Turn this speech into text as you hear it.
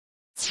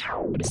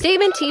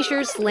Statement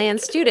t-shirts land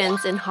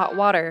students in hot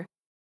water.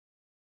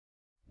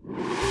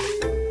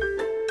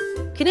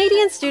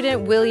 Canadian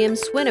student William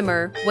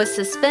Swinimer was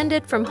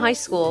suspended from high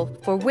school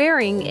for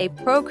wearing a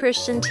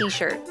pro-Christian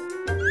t-shirt.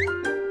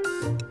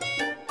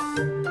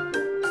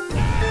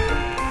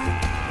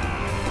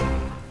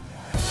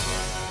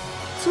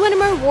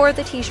 Swinimer wore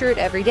the t-shirt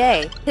every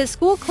day. His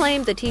school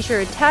claimed the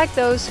t-shirt attacked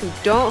those who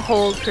don't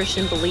hold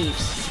Christian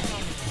beliefs.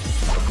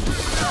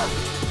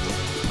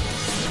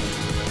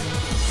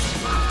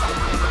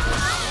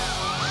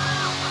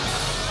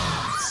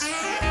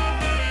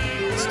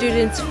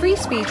 Students' free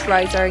speech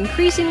rights are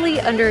increasingly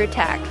under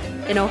attack.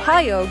 In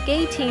Ohio,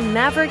 gay team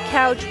Maverick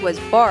Couch was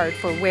barred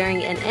for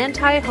wearing an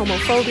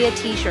anti-homophobia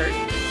t-shirt.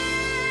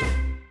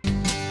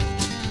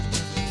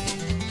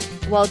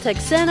 While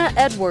Texanna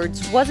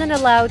Edwards wasn't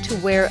allowed to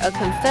wear a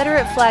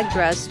Confederate flag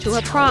dress to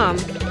her prom.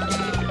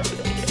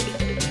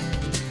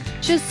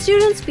 Should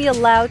students be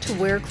allowed to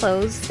wear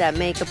clothes that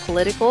make a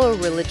political or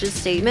religious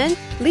statement?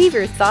 Leave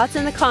your thoughts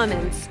in the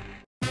comments.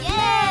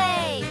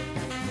 Yay!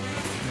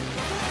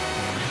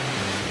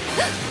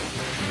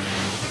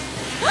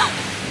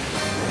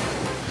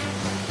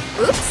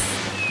 Oops!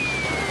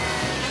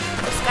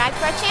 Subscribe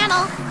to our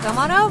channel. Come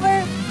on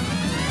over.